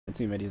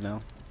Two middies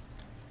now.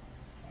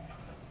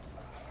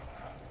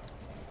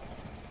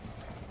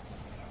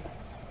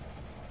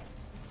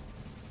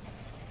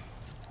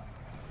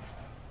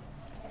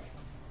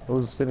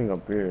 Who's sitting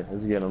up here?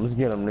 Let's get him. Let's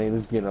get him, Nate.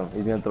 Let's get him.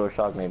 He's gonna throw a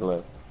shock nade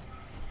left.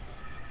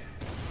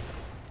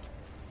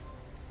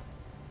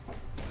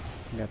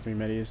 I got 3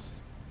 middies.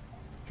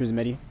 Here's a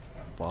midi.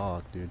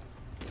 Fuck, dude.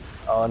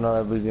 Oh no,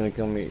 that blue's gonna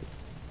kill me.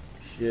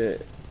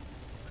 Shit.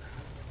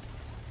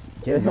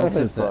 Get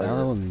melted with the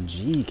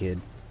LMG,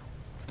 kid.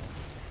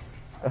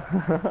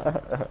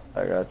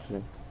 I got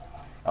you.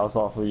 I was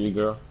all for you,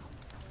 girl.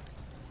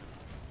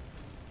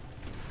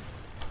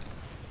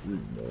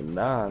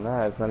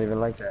 Nah, it's not even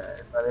like that.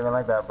 It's not even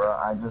like that, bro.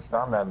 I just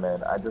found that,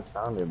 man. I just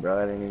found it,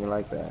 bro. It ain't even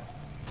like that.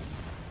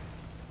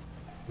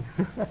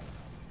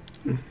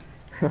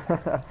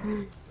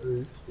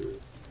 Oh,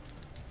 shit.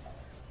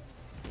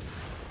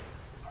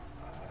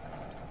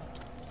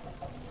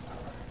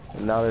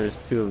 And now there's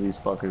 2 of these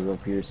fuckers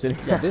up here sitting.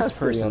 Yeah, this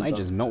person, I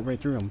just melt right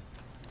through him.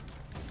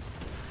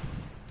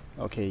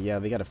 Okay, yeah,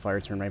 they got a fire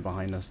turn right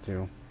behind us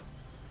too.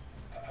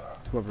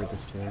 Whoever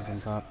this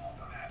is on top.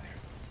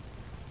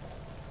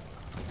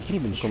 I can't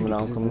even shoot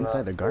because it's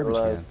inside the garbage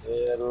cans.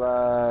 Get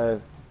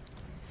alive.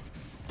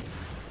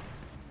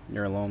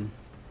 You're alone.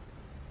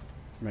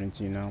 I'm running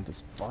to you now.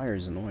 This fire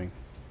is annoying.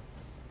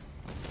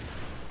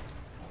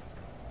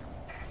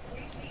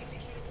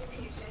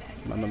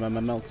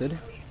 Melted.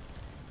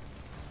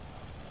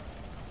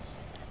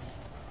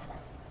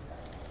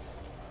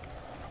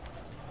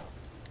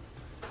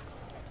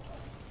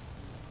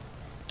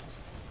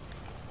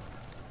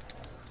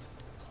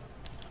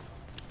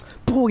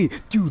 Boy,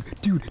 dude,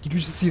 did you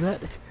just see that?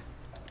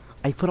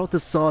 I put out the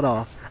sawed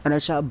off and I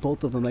shot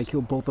both of them. I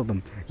killed both of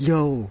them.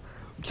 Yo.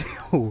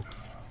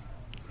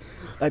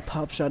 I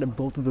pop shotted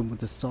both of them with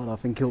the sawed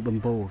off and killed them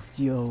both.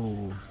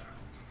 Yo.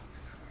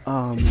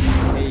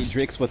 Hey,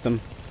 Drake's with them.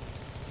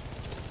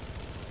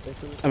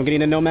 I'm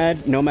getting a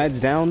nomad. Nomad's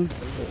down.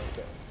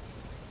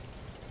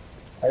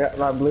 I got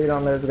my bleed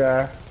on this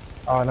guy.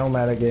 Oh,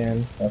 nomad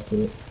again. That's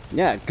it.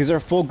 Yeah, because they're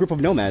a full group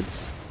of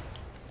nomads.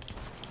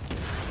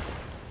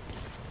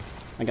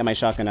 I got my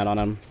shotgun out on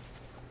him.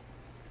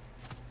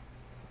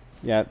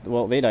 Yeah,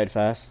 well, they died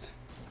fast.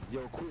 Yo,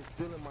 quit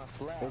stealing my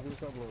slab.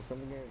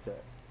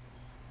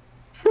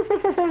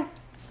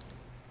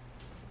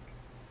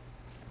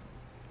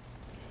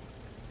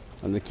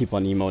 I'm gonna keep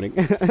on emoting.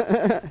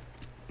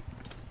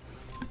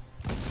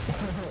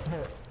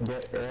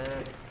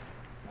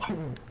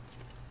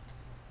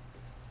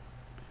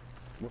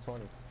 What's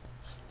funny?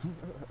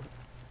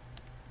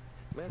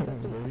 Man, shut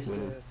your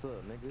bitch ass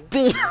up, nigga.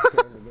 Damn.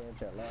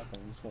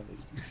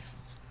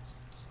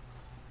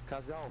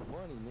 Cause y'all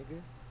funny, nigga.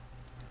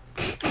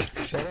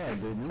 Shut up,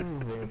 dude.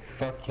 You ain't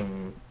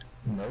fucking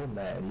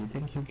nomad. You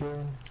think you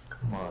can?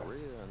 Come on. Real,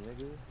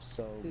 nigga.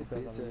 So,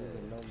 because I'm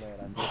using nomad,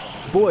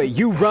 I Boy,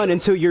 you run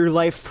until your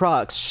life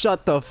procs.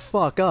 Shut the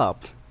fuck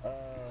up.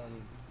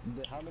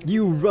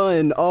 You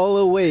run all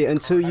the way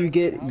until you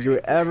get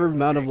your ever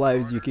amount of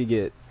lives you could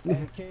get.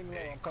 There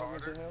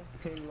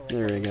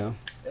we go.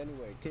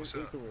 Anyway, King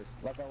Ikaross,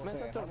 like I was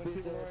saying, how many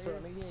people are here?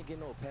 Nigga, you ain't get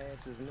no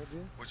passes,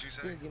 nigga. What you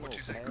say? What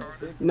you say,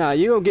 Carter? Nah,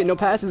 you don't get no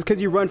passes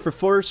because you run for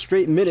 4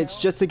 straight minutes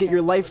just to get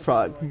your life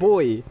proc.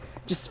 Boy,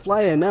 just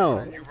fly it now.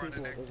 Are you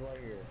running that?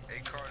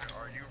 Hey, Carter,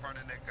 are you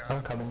running that guy?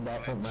 I'm coming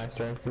back with my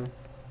strength.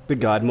 The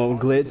God mode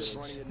glitch.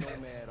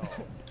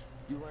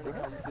 You running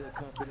how you feel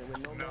confident with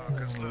nomad? No,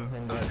 cause look,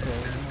 that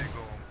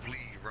nigga on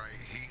bleed, right?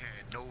 He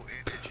had no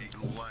energy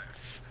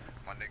left.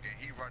 My nigga,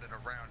 he running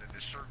around in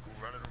the circle,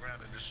 running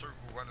around in the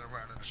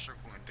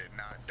circle, and did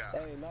not die.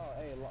 Hey, no,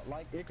 hey,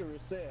 like Ikaross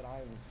said,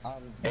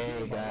 I'm.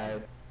 Hey,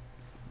 guys.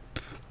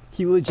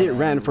 He legit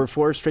ran for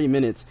 4 straight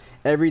minutes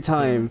every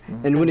time,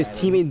 and when his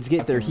teammates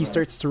get there, he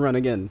starts to run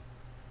again.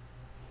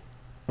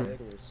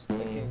 Ikaross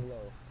and King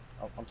Low.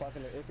 I'm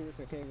talking to Ikaross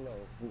and King Low.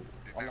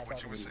 Is that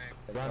what you were saying?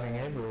 Running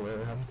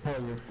everywhere. I'm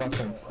telling you,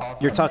 fucking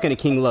talking. You're talking to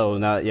King Low,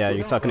 not yeah.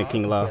 You're talking to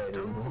King Low.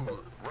 Dude,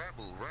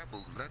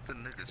 rebel, let the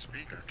nigga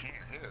speak. I can't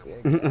hear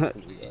him.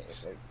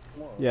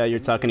 Yeah, you're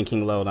talking to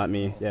King Low, not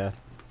me. Yeah.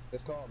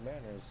 It's called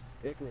manners.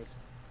 Ikaross.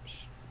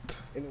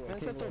 Anyway, man,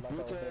 shut your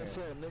bitch ass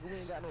up, nigga. We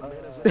ain't got no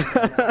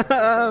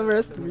manners.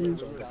 Rest in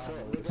peace.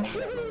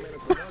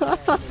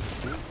 Fuck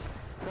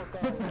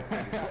all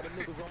that.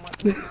 Niggas on my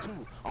team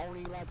too. I don't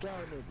even like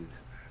y'all niggas.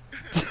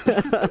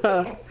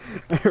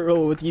 I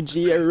roll with you,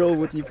 G. I roll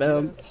with you,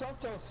 fam.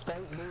 Shut your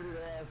stank booty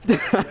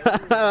ass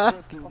up.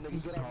 Fuck you,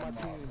 nigga. Get off my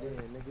team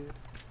then, nigga.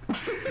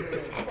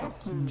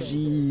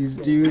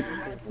 Jeez, dude.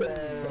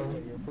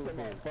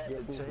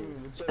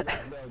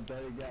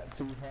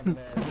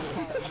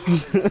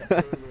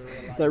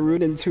 That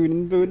rootin'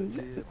 tootin'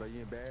 bootin'. But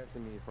you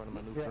embarrassing me in front of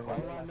my new friend.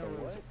 All I know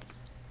is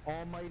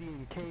Almighty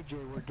and KJ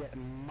were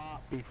getting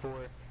mopped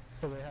before,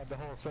 so they had the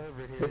whole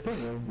server here.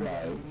 They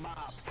got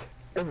mopped.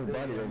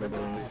 Everybody over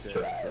there is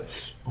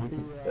trash. Yeah,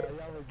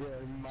 y'all were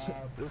getting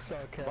mopped. It's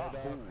okay, dog.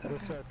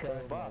 It's okay.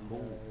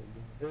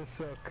 It's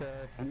okay.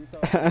 You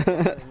thought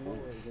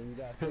you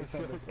got 6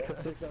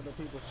 other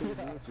people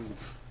shooting with you.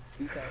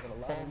 You talking a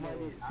lot of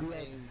Almighty,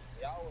 noise.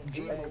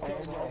 you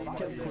Almighty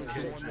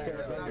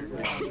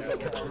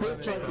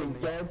He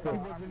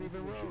wasn't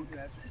even wrong.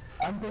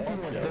 I'm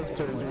thinking of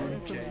Dexter,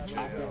 dude.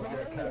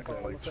 KJ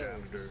acting like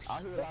janitors. I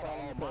heard about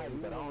Almighty,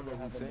 but I don't know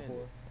who's saying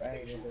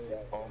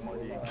it.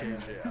 Almighty and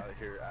KJ out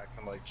here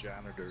acting like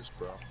janitors,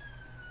 bro.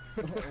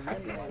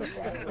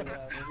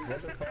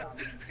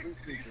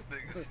 These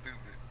niggas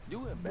stupid.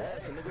 You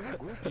embarrassing, nigga. What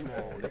group you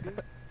on,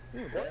 nigga? You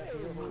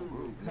embarrassing your whole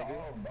group,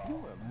 nigga.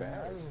 You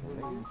embarrassing,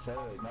 nigga.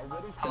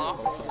 Hello?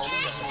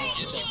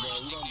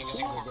 YetiGrips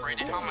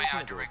Incorporated, how may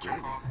I direct your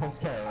call?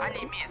 I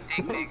need me a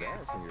dick nigga,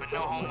 but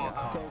no homo.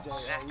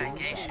 That's that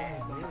gay shit.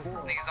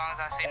 Nigga, as long as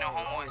I say no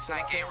homo, it's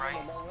not gay, right?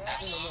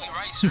 Absolutely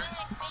right, sir.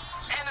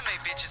 Anime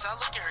bitches, I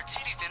look at her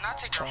titties, then I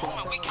take her home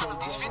and we count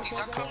these 50s.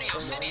 I come to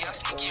your city, I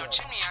sneak in your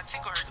chimney, I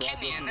tickle her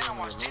kidney, and then I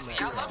watch Disney.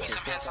 I love me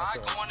some hentai, I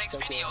go on X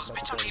videos.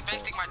 Bitch, I'm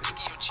D-Banks, stick my dick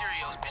in your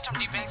Cheerios. Bitch, I'm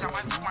D-Banks, I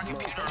might fuck my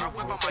computer. I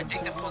whip on my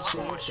dick, then pull up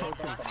on my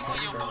shoulder. I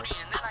tickle your booty,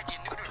 and then I get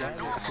neutered. I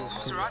know I'm a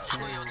loser, I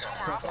tickle your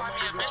tumor. I find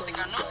me a bitch,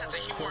 think I know sense of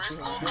humor. It's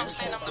Lil Gum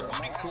stand, I'm the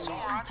booty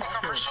consumer. I take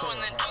off her shoe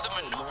and then do the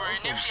maneuver.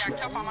 And if she act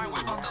tough, I might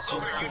whip out the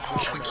Luger. You know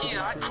I'm a kid,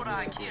 I go to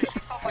Ikea.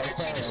 She soft like a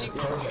cheetah, she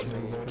grows.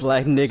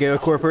 Black nigga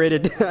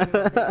incorporated.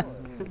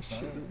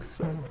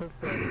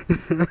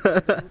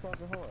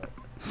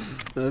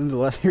 I'm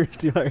letting her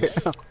do it.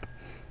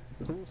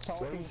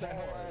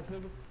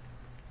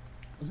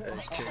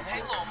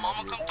 Hey little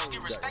mama, come go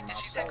get respected.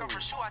 She take off her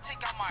shoe, I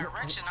take out my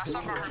erection. I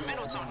suck on her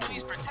middle toe, no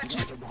use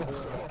protection.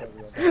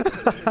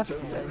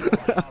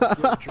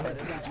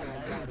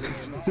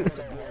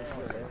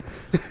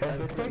 He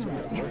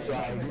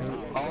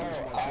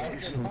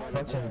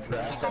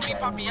call me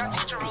Poppy, I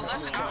teach her a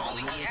lesson. I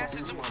only eat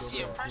asses and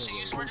pussy oppression.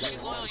 You swear that she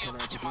loyal, your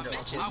bitch in my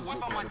mention. I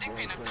whip on my dick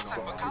paint and fits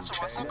like Picasso.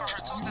 I suck on her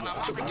toast and I'm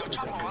out like yo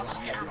Chapo. I look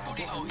at her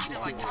booty hole, eat it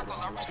like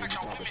tacos. I respect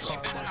all women, she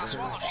better not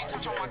swallow. She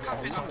touch on my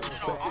cockpit, I put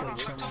it on auto.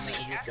 Suck toes and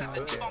eat asses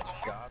and deep on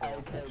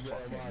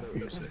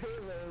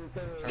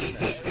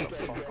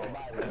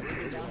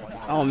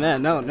Oh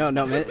man, no,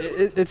 man.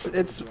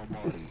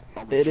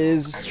 It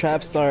is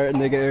Trap Star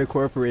nigga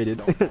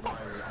incorporated.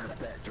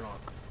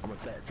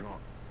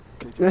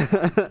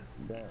 Whenever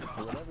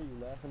you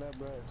laughing at,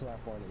 bro, it's not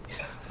funny.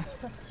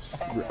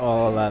 We're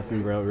all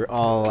laughing, bro. We're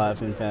all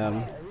laughing,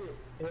 fam.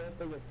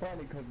 It's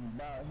funny because it's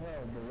about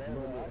him, but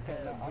I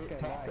cannot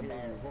hear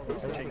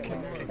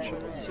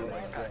you.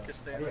 Like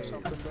Pakistan or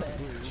something, bro?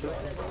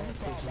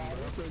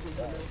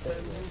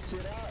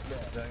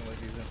 Dang, like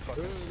he's in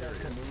fucking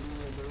Syria.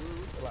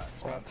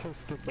 Relax, man.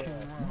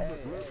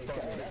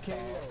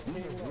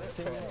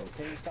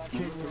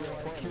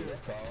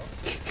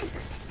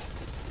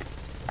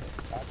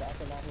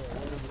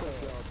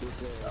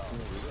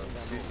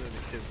 These are the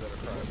kids that are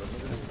probably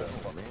listening to that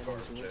fucking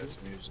garbage ass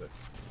music.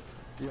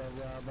 Yo,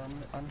 Rob,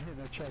 I'm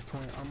hitting a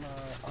checkpoint.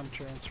 I'm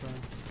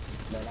transferring.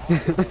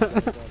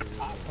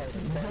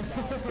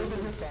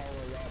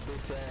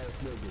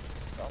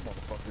 Y'all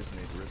motherfuckers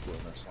need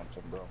Ritalin or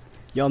something, bro.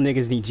 Y'all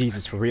niggas need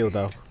Jesus for real,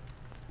 though.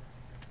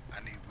 I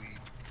need weed.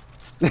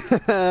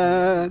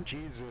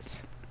 Jesus.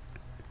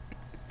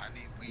 I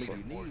need weed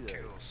before it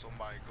kills.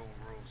 Somebody go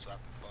roll so I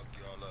can fuck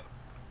y'all up.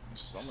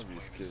 Some of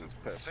these kids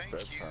past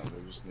bedtime,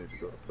 they just need to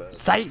go to bed.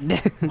 Sight.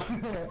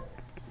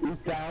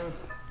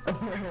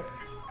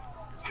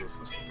 It's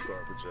listening to some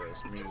garbage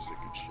ass music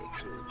and shit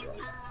too, bro.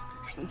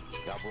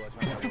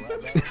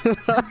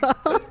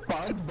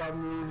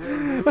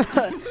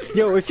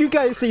 Yo, if you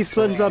guys say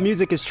SpongeBob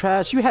music is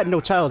trash, you had no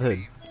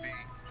childhood. I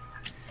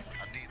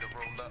need to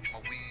roll up my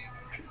weed.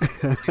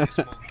 I need to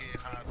smoke, get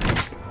high.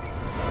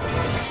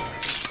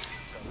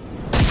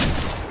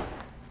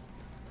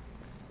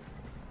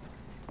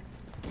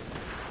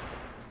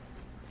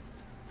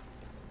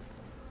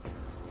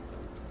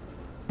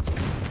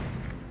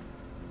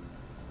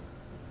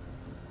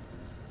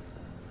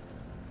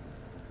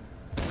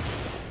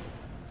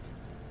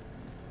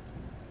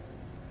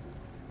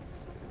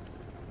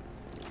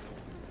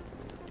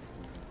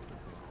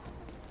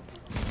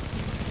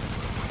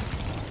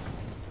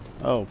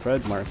 Oh,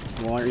 Fred Mark.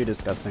 Well, aren't you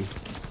disgusting?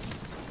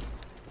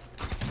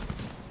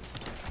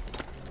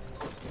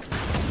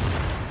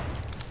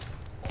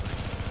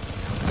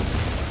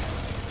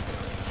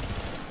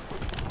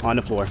 On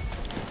the floor.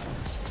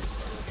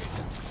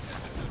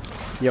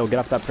 Yo, get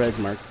off that Fred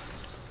Mark.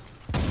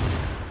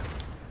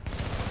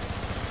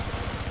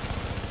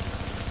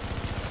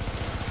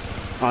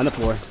 On the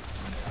floor.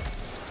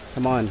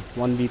 Come on,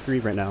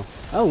 1v3 right now.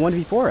 Oh,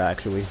 1v4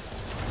 actually.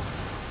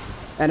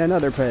 And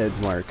another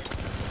Preds mark.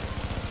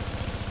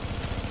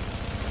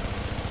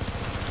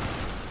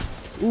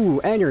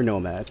 Ooh, and you're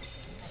Nomad.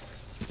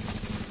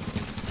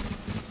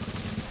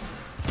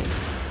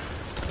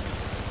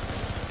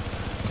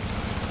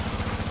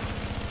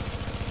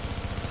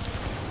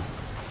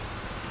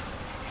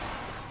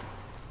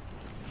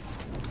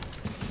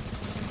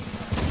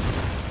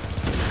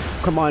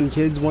 Come on,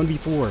 kids,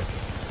 1v4.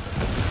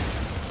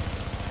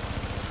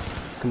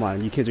 Come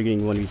on, you kids are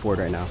getting 1v4'd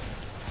right now.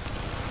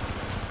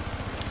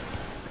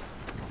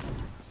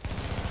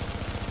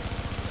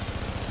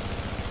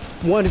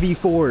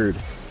 1v4'd.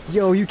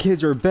 Yo, you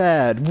kids are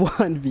bad.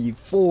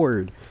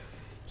 1v4'd.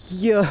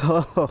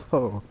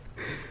 Yo.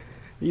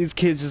 These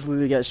kids just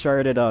literally got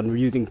sharded on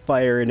using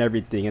fire and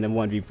everything and then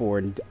 1v4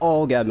 and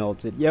all got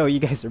melted. Yo, you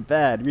guys are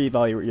bad.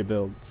 Reevaluate your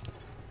builds.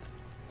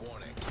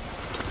 Warning.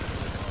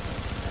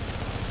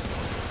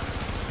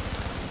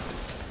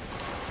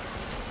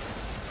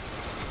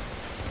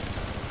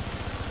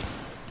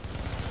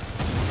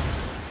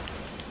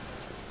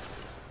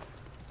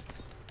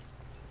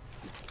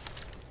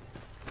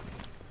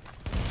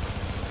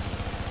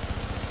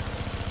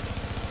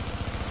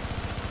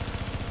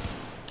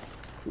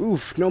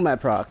 Oof, nomad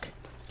proc.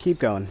 Keep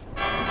going.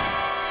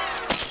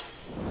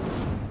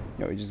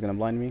 Yo, you're just gonna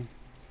blind me?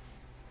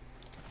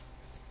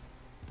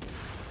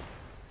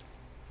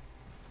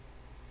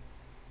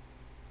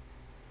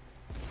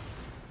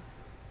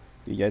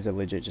 You guys are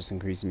legit just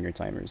increasing your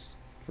timers.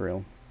 For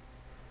real.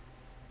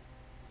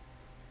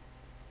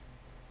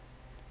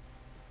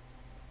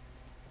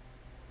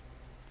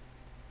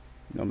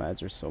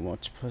 Nomads are so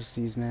much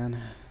pussies,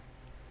 man.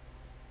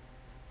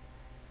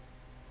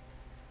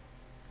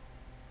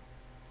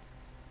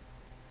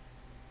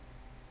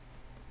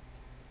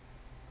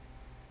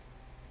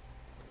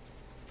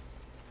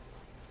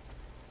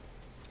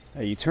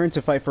 Hey, you turned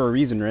to fight for a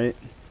reason, right?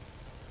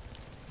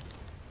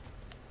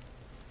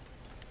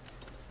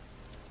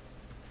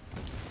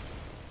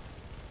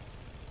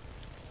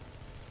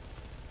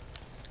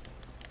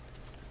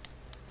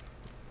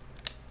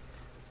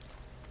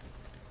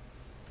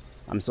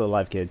 I'm still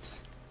alive, kids.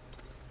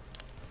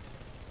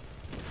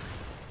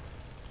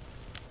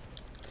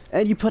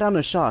 And you put on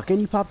a shock,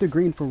 and you popped a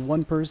green for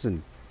one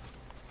person.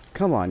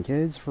 Come on,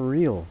 kids, for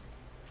real.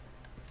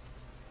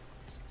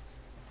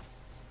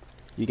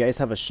 You guys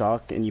have a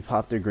shock and you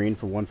popped a green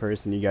for one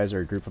person. You guys are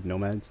a group of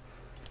nomads.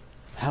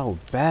 How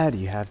bad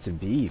you have to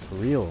be, for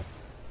real.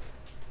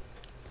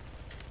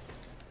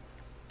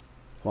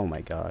 Oh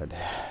my god.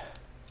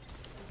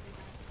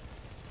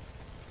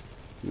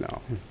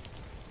 No.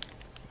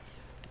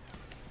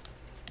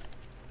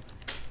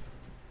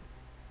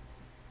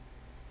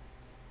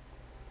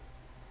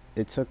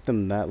 It took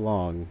them that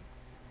long,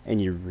 and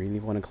you really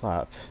want to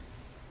clap.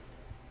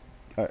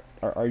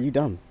 Are you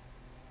dumb?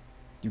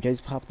 You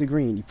guys popped the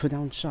green, you put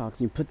down shocks,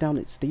 and you put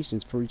down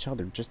stations for each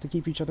other just to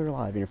keep each other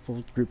alive in your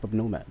full group of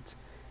nomads.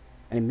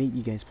 And it made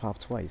you guys pop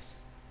twice.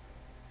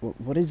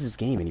 What is this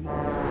game anymore?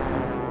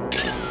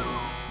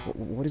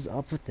 What is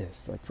up with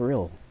this? Like, for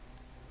real.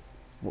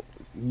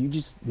 You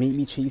just made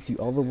me chase you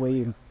all the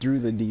way through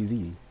the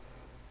DZ.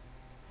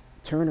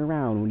 Turn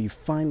around when you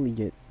finally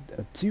get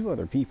two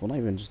other people, not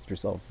even just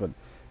yourself, but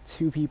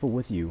two people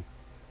with you,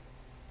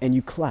 and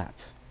you clap.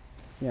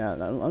 Yeah,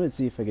 I'm gonna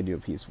see if I can do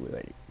it peacefully.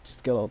 Like,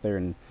 just go out there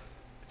and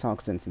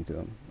talk sense into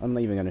them. I'm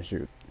not even gonna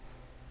shoot.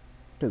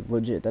 Because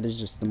legit, that is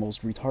just the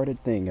most retarded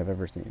thing I've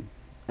ever seen.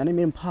 And I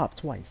made him pop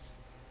twice.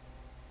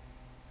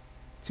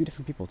 Two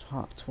different people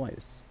pop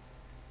twice.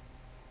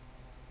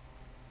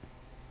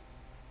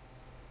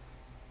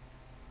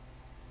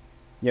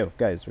 Yo,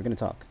 guys, we're gonna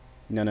talk.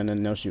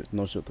 No shoot,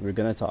 no shoot. We're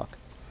gonna talk.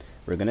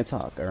 We're gonna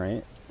talk,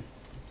 alright?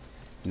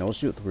 No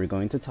shoot, we're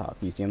going to talk.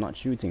 You see I'm not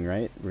shooting,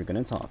 right? We're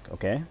gonna talk,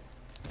 okay?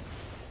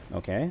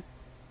 Okay?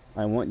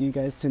 I want you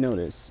guys to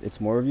notice,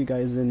 it's more of you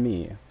guys than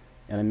me.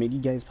 And I made you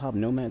guys pop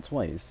nomad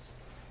twice.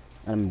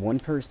 I'm one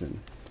person.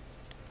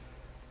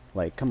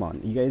 Like, come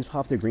on. You guys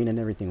popped the green and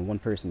everything, one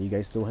person. You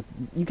guys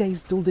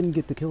still didn't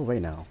get the kill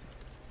right now.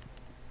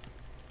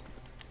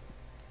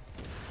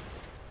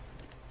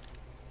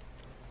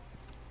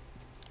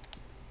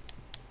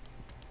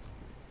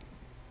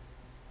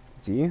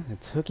 See?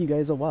 It took you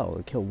guys a while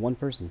to kill one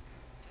person.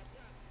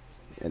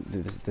 And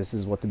this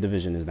is what the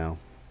division is now.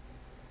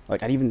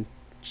 Like, I didn't even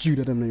shoot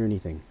at him or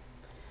anything.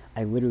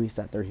 I literally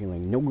sat there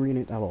healing. No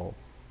grenade at all.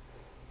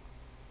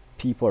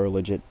 People are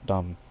legit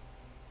dumb.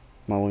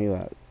 Not only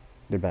that,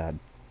 they're bad.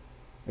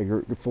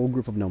 A full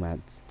group of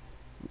nomads.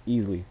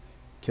 Easily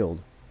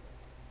killed.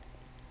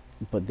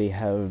 But they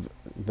have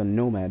the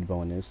nomad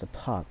bonus that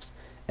pops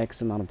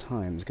X amount of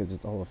times because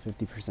it's all a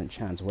 50%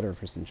 chance, whatever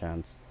percent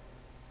chance.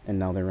 And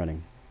now they're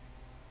running.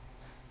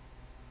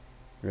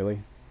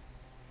 Really?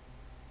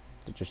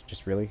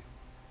 Just really?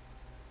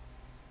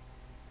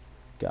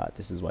 God,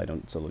 this is why I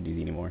don't solo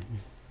DZ anymore.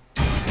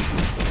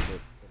 Confirmed.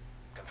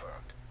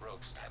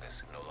 Rogue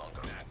status no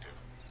longer active.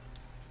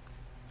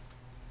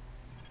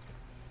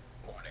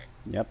 Warning.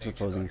 Yep,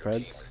 opposing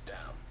Freds. Is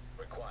down.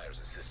 Requires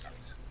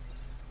assistance.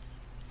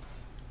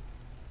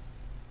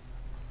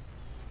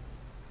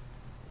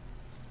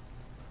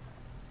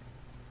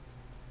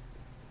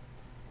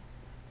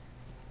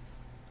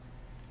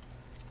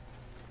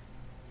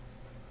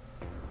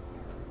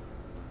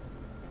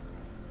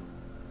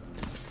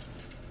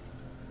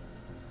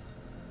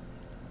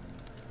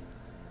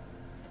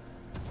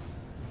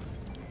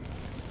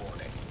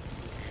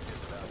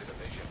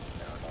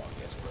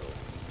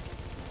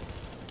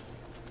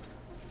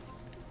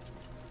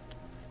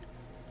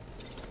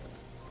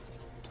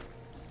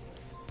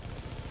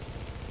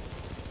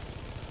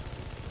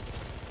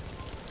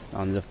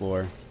 On the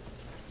floor.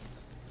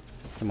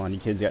 Come on, you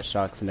kids got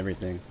shocks and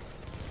everything.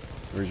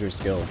 Where's your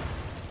skill?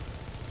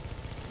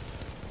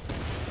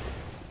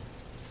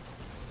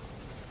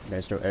 You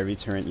guys throw every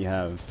turret you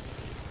have.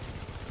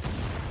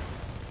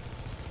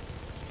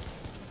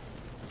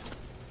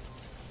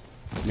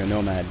 Yo,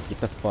 Nomad,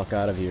 get the fuck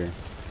out of here.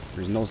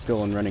 There's no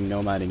skill in running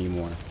Nomad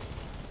anymore.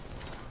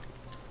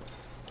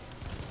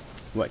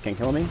 What, can't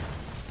kill me?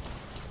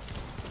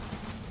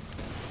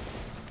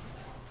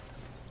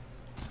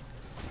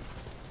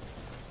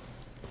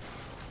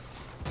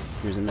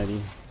 Here's a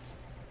medi.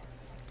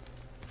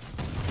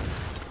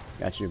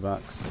 Got your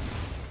box.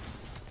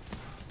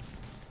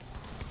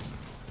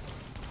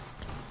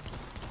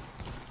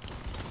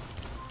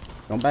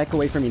 Don't back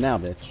away from me now,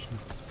 bitch.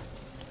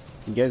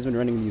 You guys been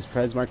running these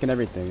preds mark and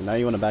everything, and now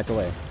you want to back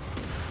away.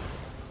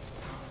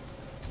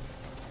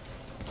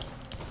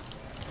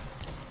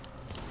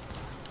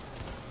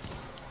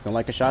 Don't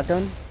like a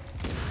shotgun?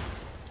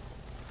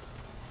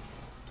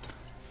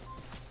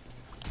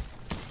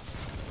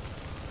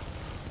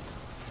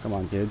 Come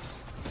on, kids.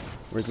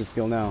 Where's the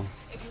skill now?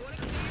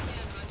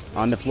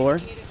 On the floor?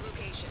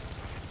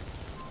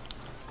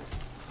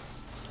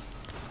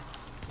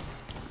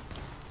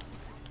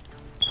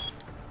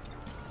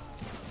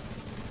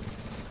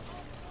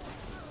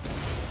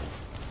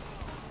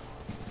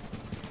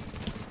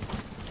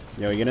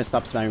 Yo, you're gonna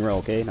stop spamming roll,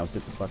 okay? Now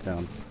sit the fuck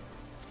down.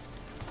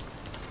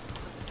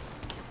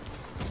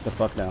 Sit the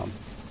fuck down.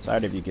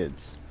 Tired of you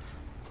kids.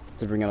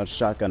 To bring out a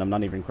shotgun, I'm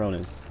not even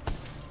Cronus.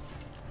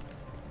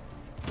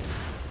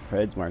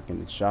 Preds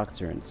marking shock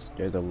turns.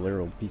 Guys are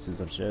literal pieces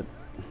of shit.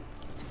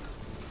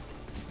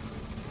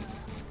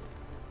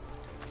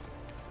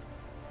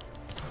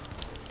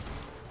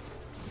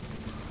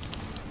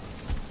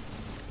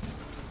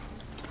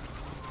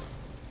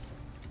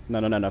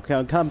 No.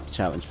 Come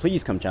challenge.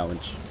 Please come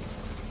challenge.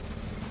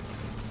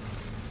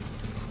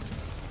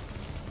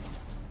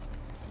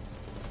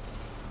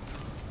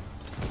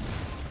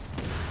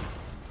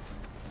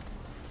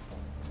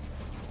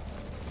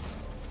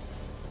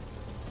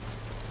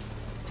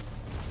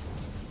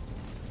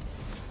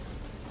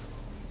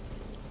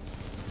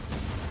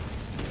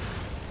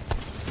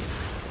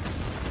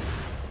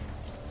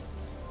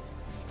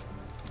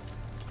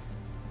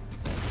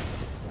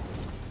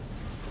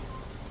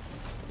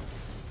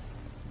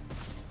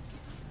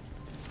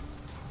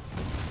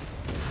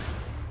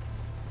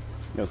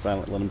 Go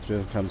silent, let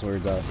him come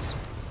towards us.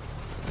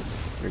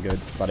 You're good.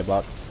 Body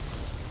block.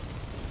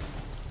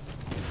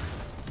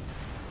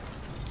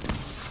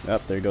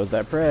 Up, there goes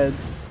that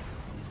Preds.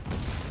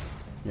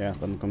 Yeah,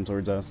 let him come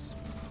towards us.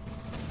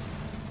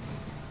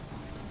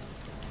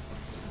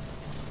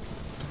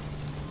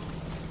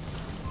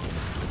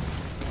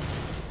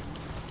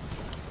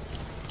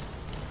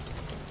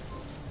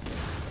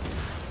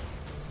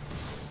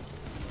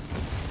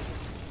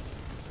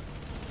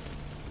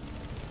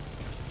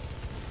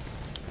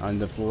 On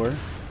the floor.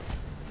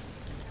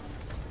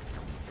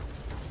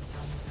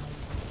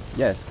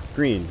 Yes,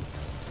 green.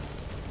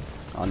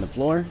 On the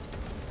floor.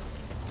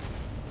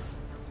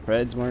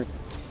 Preds mark.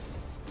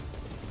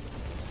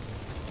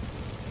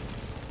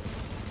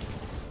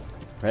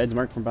 Preds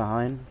mark from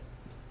behind.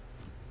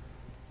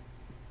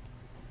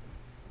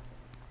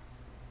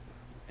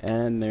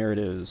 And there it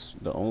is.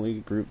 The only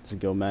group to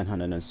go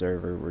manhunt in a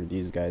server where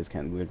these guys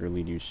can't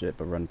literally do shit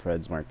but run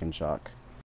Preds mark and shock.